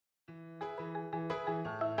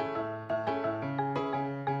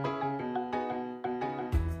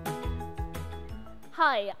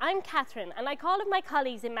Hi, I'm Catherine, and like all of my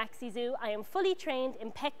colleagues in Maxi Zoo, I am fully trained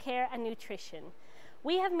in pet care and nutrition.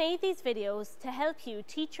 We have made these videos to help you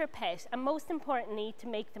teach your pet, and most importantly, to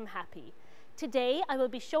make them happy. Today, I will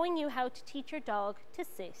be showing you how to teach your dog to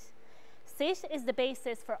sit. Sit is the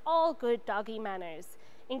basis for all good doggy manners,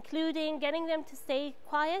 including getting them to stay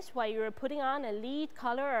quiet while you are putting on a lead,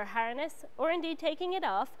 collar or harness, or indeed taking it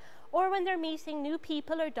off, or when they're meeting new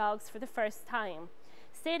people or dogs for the first time.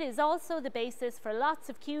 Sit is also the basis for lots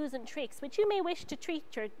of cues and tricks which you may wish to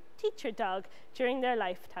teach your dog during their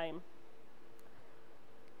lifetime.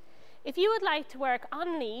 If you would like to work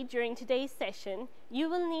on lead during today's session, you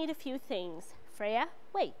will need a few things. Freya,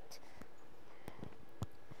 wait.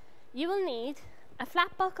 You will need a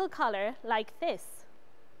flat buckle collar like this.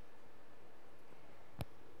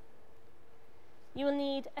 You will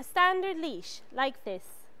need a standard leash like this.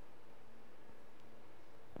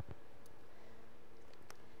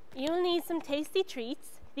 You'll need some tasty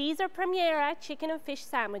treats. These are Premiera chicken and fish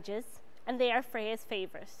sandwiches, and they are Freya's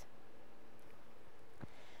favourite.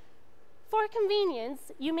 For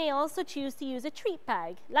convenience, you may also choose to use a treat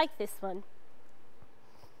bag, like this one.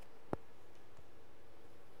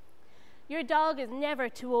 Your dog is never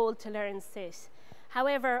too old to learn sit.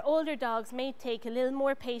 However, older dogs may take a little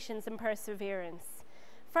more patience and perseverance.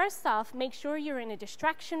 First off, make sure you're in a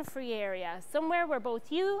distraction-free area, somewhere where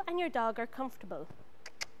both you and your dog are comfortable.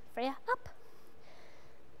 Freya, up.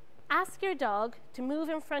 Ask your dog to move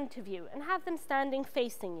in front of you and have them standing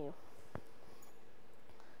facing you.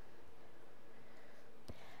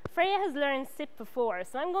 Freya has learned sit before,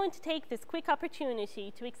 so I'm going to take this quick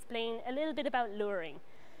opportunity to explain a little bit about luring.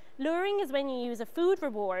 Luring is when you use a food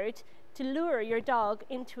reward to lure your dog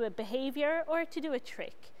into a behavior or to do a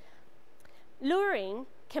trick. Luring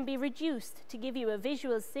can be reduced to give you a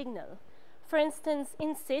visual signal. For instance,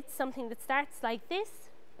 in sit, something that starts like this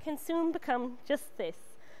can soon become just this.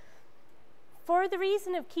 For the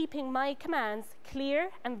reason of keeping my commands clear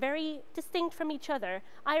and very distinct from each other,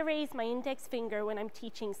 I raise my index finger when I'm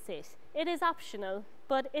teaching sit. It is optional,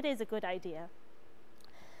 but it is a good idea.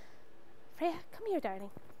 Freya, come here, darling.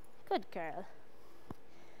 Good girl.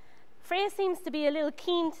 Freya seems to be a little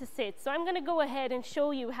keen to sit, so I'm going to go ahead and show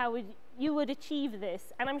you how you would achieve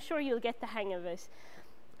this, and I'm sure you'll get the hang of it.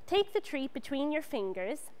 Take the treat between your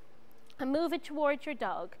fingers and move it towards your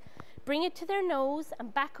dog. Bring it to their nose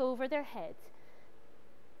and back over their head.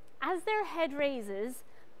 As their head raises,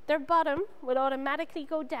 their bottom will automatically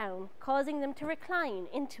go down, causing them to recline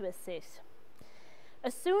into a sit.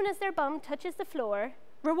 As soon as their bum touches the floor,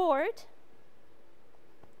 reward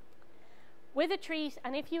with a treat,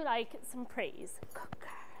 and if you like, some praise. Good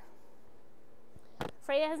girl.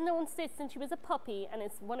 Freya has known sit since she was a puppy, and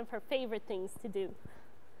it's one of her favorite things to do.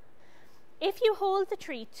 If you hold the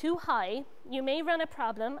treat too high, you may run a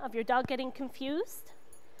problem of your dog getting confused.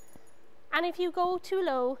 And if you go too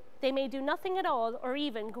low, they may do nothing at all or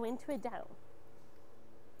even go into a down.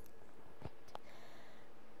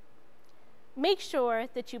 Make sure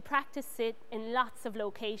that you practice sit in lots of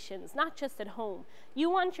locations, not just at home. You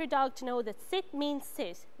want your dog to know that sit means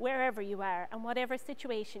sit wherever you are and whatever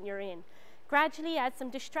situation you're in. Gradually add some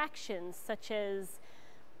distractions such as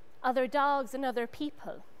other dogs and other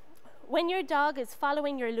people. When your dog is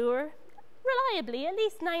following your lure reliably, at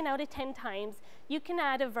least 9 out of 10 times, you can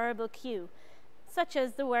add a verbal cue, such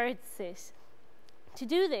as the word sit. To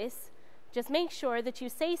do this, just make sure that you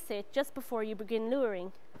say sit just before you begin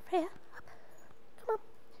luring. Freya, up. Come on.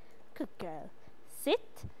 Good girl.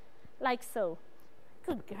 Sit, like so.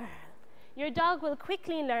 Good girl. Your dog will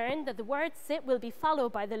quickly learn that the word sit will be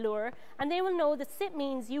followed by the lure, and they will know that sit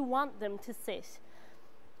means you want them to sit.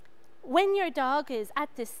 When your dog is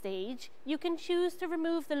at this stage, you can choose to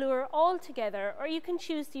remove the lure altogether, or you can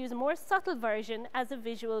choose to use a more subtle version as a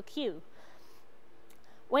visual cue.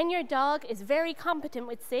 When your dog is very competent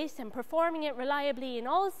with sit and performing it reliably in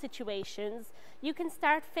all situations, you can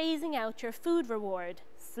start phasing out your food reward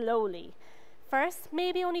slowly. First,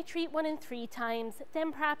 maybe only treat 1 in 3 times,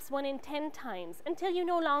 then perhaps 1 in 10 times, until you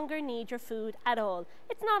no longer need your food at all.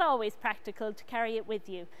 It's not always practical to carry it with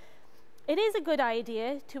you. It is a good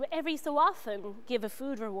idea to every so often give a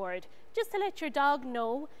food reward, just to let your dog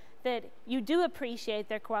know that you do appreciate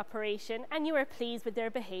their cooperation and you are pleased with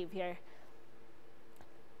their behavior.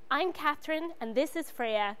 I'm Catherine and this is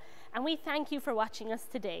Freya, and we thank you for watching us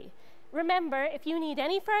today. Remember, if you need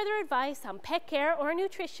any further advice on pet care or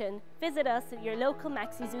nutrition, visit us at your local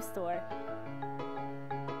Maxi Zoo store.